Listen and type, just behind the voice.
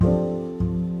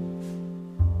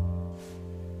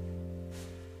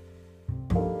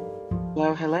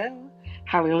Hello, hello.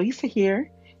 Holly Lisa here.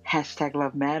 Hashtag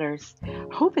Love Matters.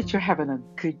 Hope that you're having a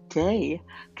good day,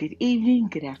 good evening,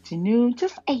 good afternoon,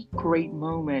 just a great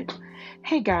moment.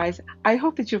 Hey guys, I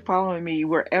hope that you're following me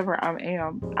wherever I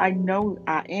am. I know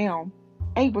I am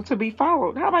able to be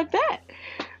followed. How about that?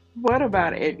 What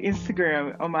about it?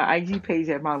 Instagram on my IG page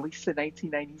at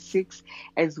MyLisa1996,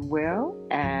 as well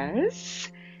as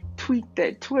tweet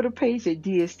that Twitter page at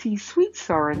DST Sweet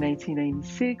Sorrow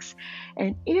 1996.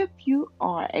 And if you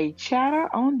are a chatter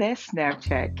on that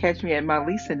Snapchat, catch me at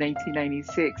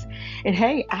MyLisa1996. And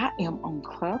hey, I am on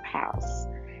Clubhouse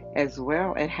as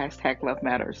well at hashtag Love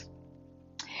Matters.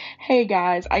 Hey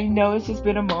guys, I know it's just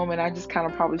been a moment. I just kind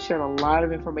of probably shared a lot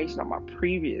of information on my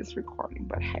previous recording,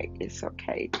 but hey, it's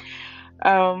okay.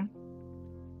 Um,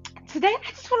 Today,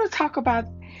 I just want to talk about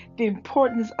the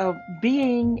importance of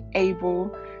being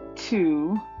able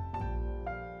to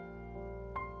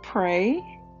pray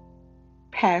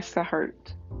past the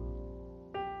hurt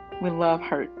when love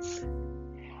hurts.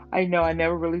 I know I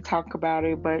never really talk about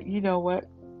it, but you know what?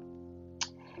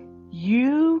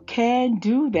 You can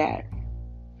do that.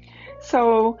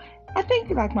 So I think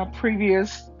like my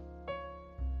previous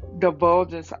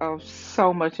divulgence of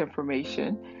so much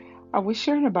information, I was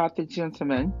sharing about the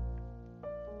gentleman,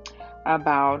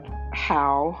 about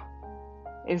how,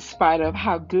 in spite of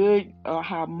how good or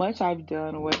how much I've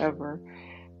done or whatever,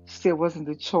 still wasn't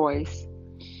the choice.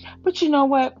 But you know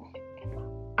what?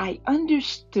 I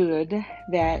understood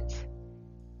that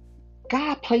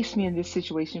God placed me in this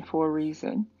situation for a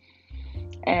reason.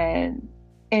 And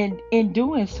in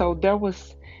doing so, there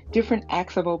was different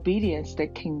acts of obedience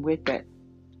that came with it.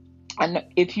 And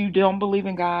if you don't believe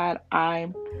in God,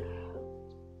 I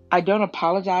don't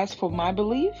apologize for my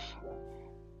belief.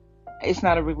 It's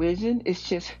not a religion, it's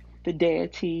just the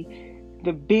deity,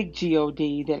 the big God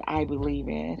that I believe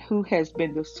in, who has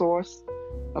been the source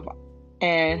of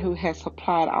and who has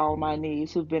supplied all my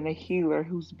needs, who's been a healer,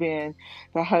 who's been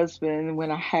the husband when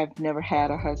I have never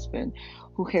had a husband,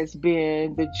 who has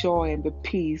been the joy and the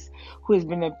peace, who has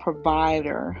been the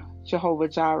provider, Jehovah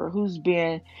Jireh, who's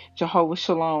been Jehovah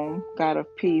Shalom, God of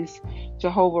peace,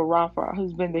 Jehovah Rapha,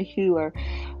 who's been the healer,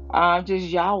 just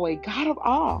Yahweh, God of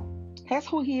all. That's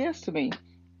who He is to me.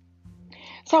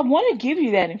 So I want to give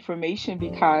you that information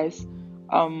because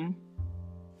um,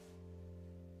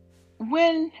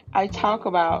 when I talk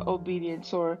about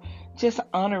obedience or just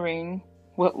honoring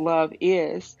what love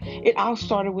is, it all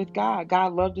started with God.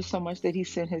 God loved us so much that He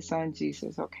sent His Son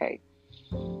Jesus, okay?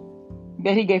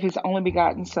 That He gave His only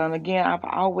begotten Son. Again, I've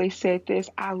always said this,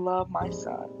 I love my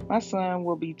son. My son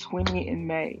will be 20 in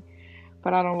May,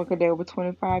 but I don't look a day over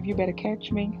 25. You better catch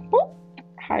me. Boop.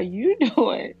 How you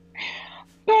doing?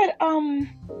 But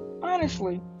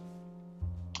honestly,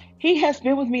 He has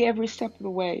been with me every step of the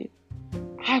way.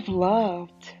 I've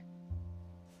loved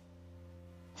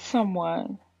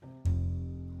someone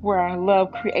where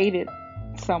love created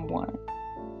someone.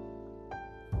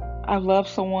 I've loved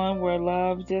someone where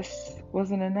love just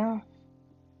wasn't enough.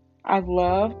 I've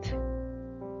loved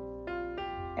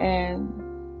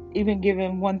and even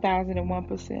given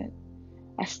 1001%,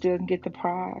 I still didn't get the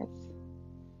prize.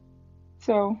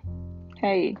 So,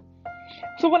 hey.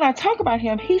 So when I talk about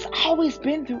him, he's always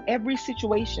been through every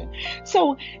situation.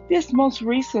 So this most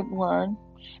recent one,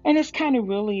 and it's kind of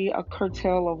really a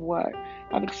curtail of what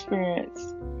I've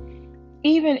experienced.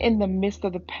 Even in the midst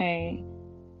of the pain,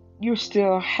 you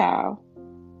still have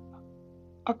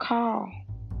a call.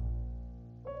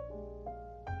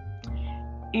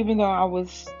 Even though I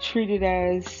was treated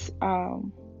as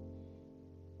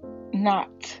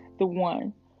not the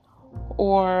one,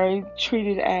 or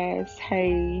treated as,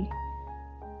 hey,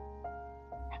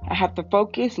 I have to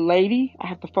focus, lady, I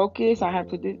have to focus, I have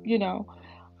to do,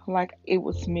 like it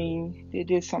was me. They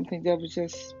did something that was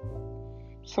just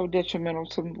so detrimental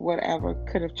to whatever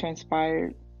could have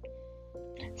transpired.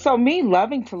 So me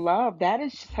loving to love, that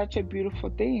is such a beautiful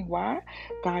thing. Why?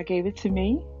 God gave it to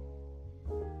me.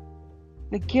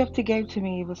 The gift He gave to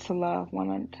me was to love,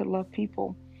 wanting to love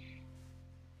people.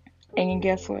 And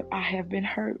guess what? I have been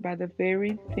hurt by the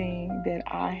very thing that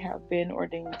I have been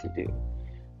ordained to do,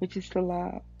 which is to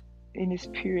love in its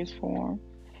purest form,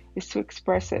 is to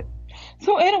express it.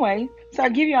 So anyway, so I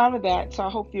give you all of that. So I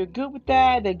hope you're good with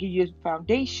that. They give you a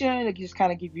foundation. They just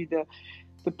kind of give you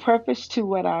the preface to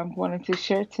what I'm wanting to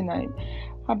share tonight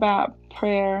about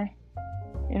prayer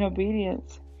and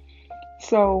obedience.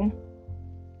 So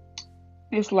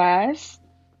this last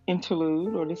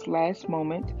interlude or this last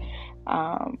moment,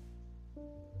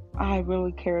 I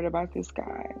really cared about this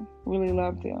guy, really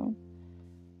loved him,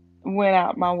 went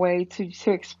out my way to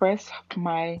express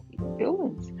my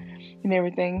feelings and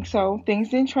everything. So things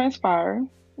didn't transpire,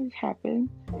 happen,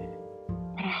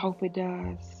 but I hope it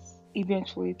does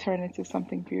eventually turn into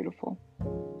something beautiful,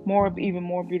 even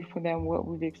more beautiful than what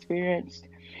we've experienced.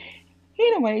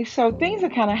 Anyway, so things are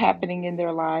kind of happening in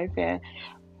their life, and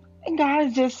God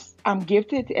is just, I'm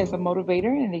gifted as a motivator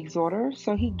and exhorter,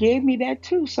 so He gave me that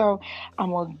too. So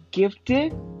I'm a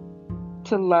gifted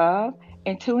to love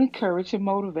and to encourage and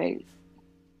motivate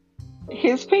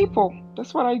His people.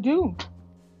 That's what I do.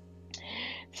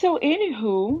 So,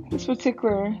 anywho, this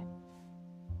particular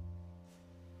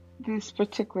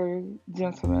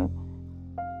gentleman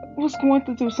was going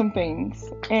through some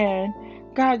things, and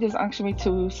God just unctioned me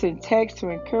to send text to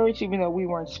encourage, even though we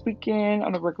weren't speaking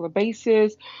on a regular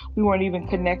basis, we weren't even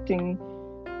connecting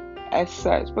as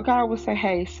such. But God would say,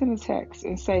 "Hey, send a text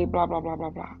and say blah blah blah blah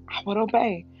blah." I would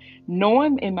obey,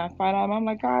 knowing in my finite mind, I'm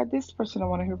like, God, this person don't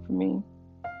want to hear from me.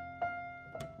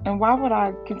 And why would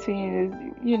I continue to,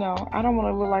 I don't want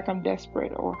to look like I'm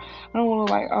desperate, or I don't want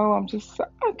to look like, oh, I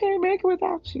can't make it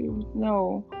without you.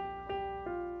 No,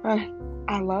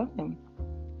 I love him.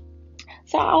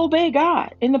 So I obey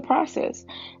God in the process.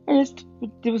 And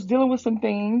it was dealing with some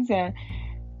things, and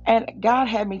God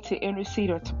had me to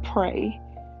intercede or to pray,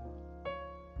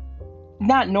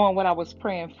 not knowing what I was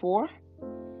praying for.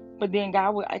 But then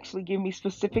God would actually give me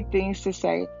specific things to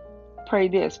say, pray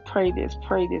this, pray this,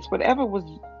 pray this.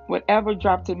 Whatever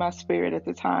dropped in my spirit at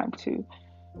the time to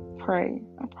pray,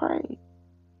 I prayed.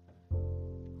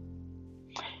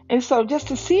 And so just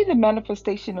to see the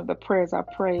manifestation of the prayers I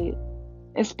prayed,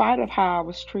 in spite of how I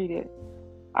was treated,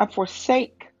 I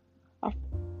forsake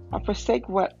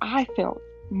what I felt,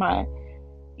 my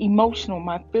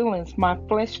my feelings, my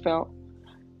flesh felt,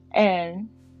 and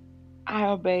I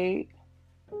obeyed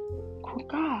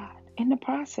God in the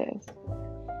process.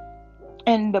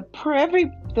 And the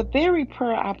very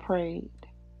prayer I prayed,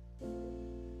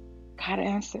 God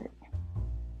answered.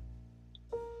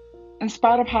 In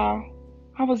spite of how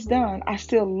I was done, I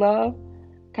still love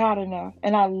God enough,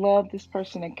 and I love this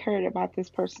person and cared about this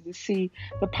person to see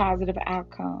the positive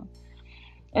outcome.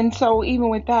 And so even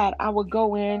with that, I would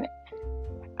go in.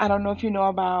 I don't know if you know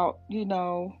about,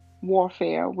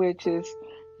 warfare, which is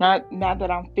not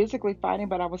that I'm physically fighting,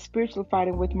 but I was spiritually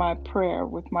fighting with my prayer,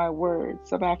 with my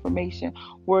words of affirmation,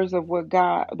 words of what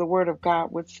the word of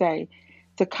God would say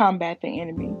to combat the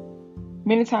enemy.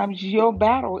 Many times your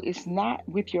battle is not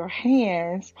with your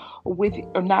hands,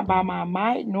 or not by my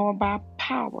might nor by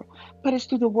power, but it's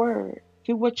through the word,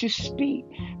 through what you speak,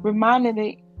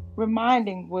 reminding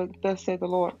what thus said the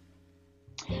Lord.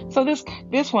 So this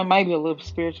one might be a little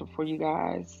spiritual for you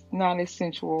guys, not as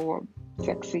sensual or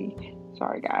sexy.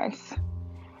 Sorry, guys,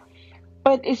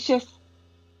 but it's just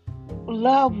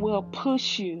love will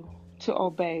push you to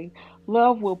obey.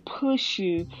 Love will push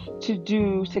you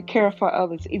to care for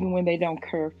others even when they don't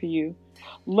care for you.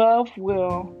 Love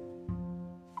will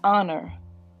honor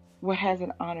what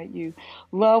hasn't honored you.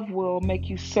 Love will make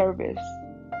you service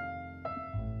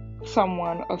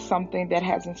someone or something that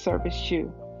hasn't serviced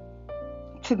you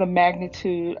to the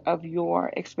magnitude of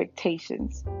your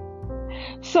expectations.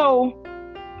 So,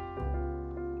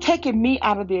 taking me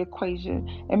out of the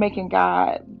equation and making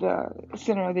God the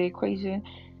center of the equation,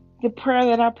 the prayer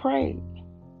that I prayed,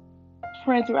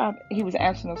 praying throughout, He was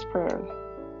answering those prayers.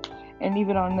 And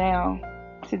even on now,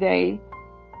 today,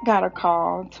 got a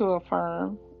call to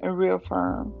affirm and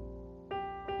reaffirm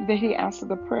that He answered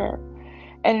the prayer.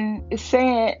 And it's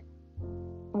saying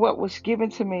what was given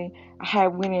to me, I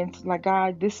had went into like,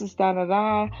 God, this is da da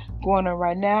da going on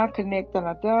right now, connect da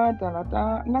da da da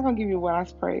da. I'm not gonna give you what I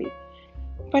prayed,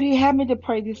 but He had me to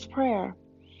pray this prayer,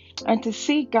 and to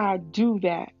see God do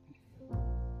that,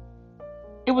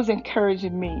 it was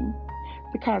encouraging me,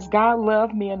 because God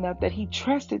loved me enough that He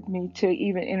trusted me to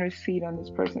even intercede on this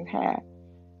person's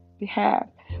behalf.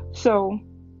 So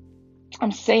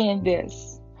I'm saying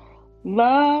this: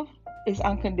 love is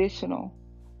unconditional.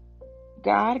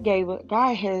 God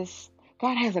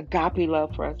has agape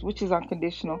love for us, which is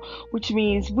unconditional, which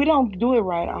means we don't do it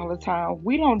right all the time.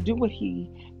 We don't do what He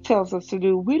tells us to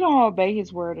do. We don't obey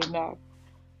His word enough.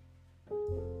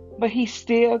 But He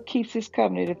still keeps His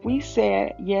covenant. If we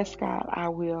said, yes, God, I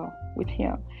will, with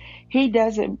Him, He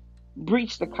doesn't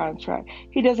breach the contract.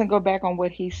 He doesn't go back on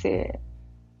what He said.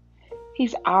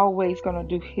 He's always going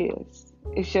to do His.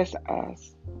 It's just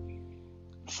us.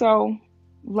 So,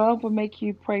 love will make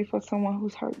you pray for someone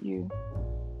who's hurt you.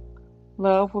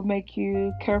 Love will make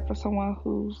you care for someone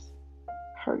who's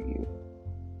hurt you.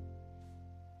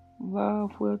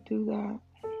 Love will do that.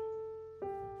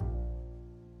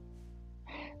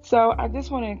 So I just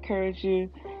want to encourage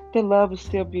you that love is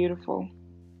still beautiful.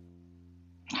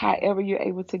 However you're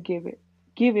able to give it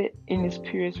in its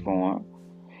purest form.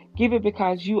 Give it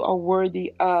because you are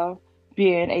worthy of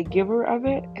being a giver of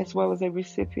it as well as a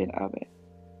recipient of it.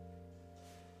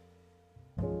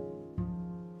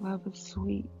 Love is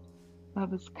sweet.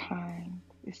 Love is kind.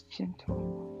 It's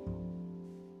gentle.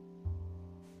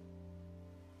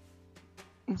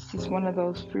 It's just one of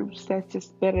those fruits that's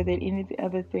just better than any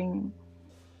other thing.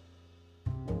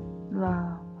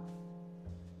 Love.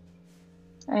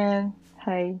 And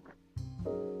hey,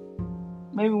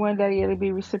 maybe one day it'll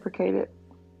be reciprocated.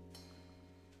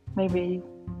 Maybe.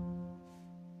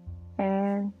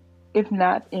 And if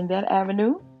not in that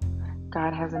avenue,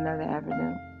 God has another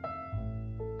avenue.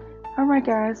 All right,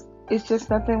 guys. It's just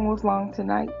nothing was long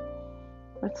tonight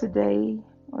or today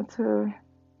for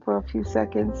a few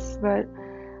seconds, but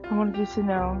I wanted you to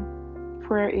know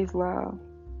prayer is love.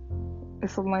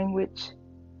 It's a language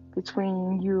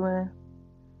between you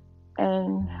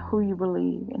and who you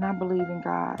believe. And I believe in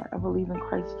God. I believe in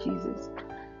Christ Jesus.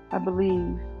 I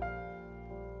believe,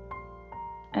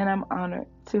 and I'm honored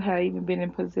to have even been in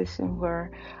a position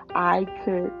where I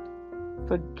could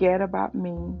forget about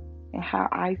me and how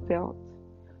I felt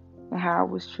and how I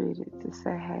was treated to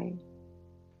say, hey,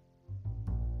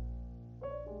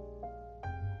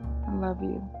 I love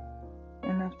you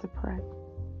enough to pray.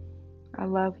 I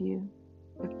love you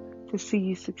to see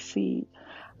you succeed.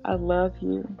 I love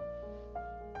you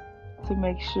to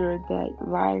make sure that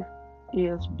life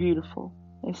is beautiful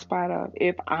in spite of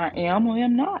if I am or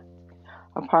am not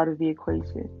a part of the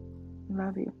equation.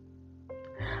 Love you.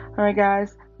 All right,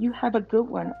 guys, you have a good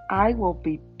one. I will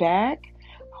be back,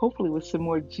 hopefully with some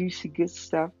more juicy, good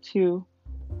stuff too.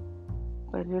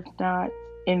 But if not,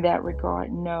 in that regard,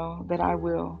 know that I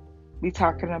will be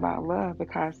talking about love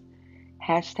because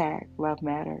hashtag love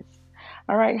matters.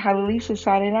 All right, Halilisa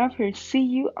signing off here. See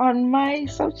you on my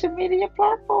social media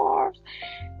platforms.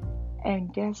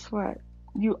 And guess what?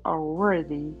 You are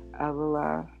worthy of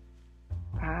love.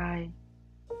 Bye.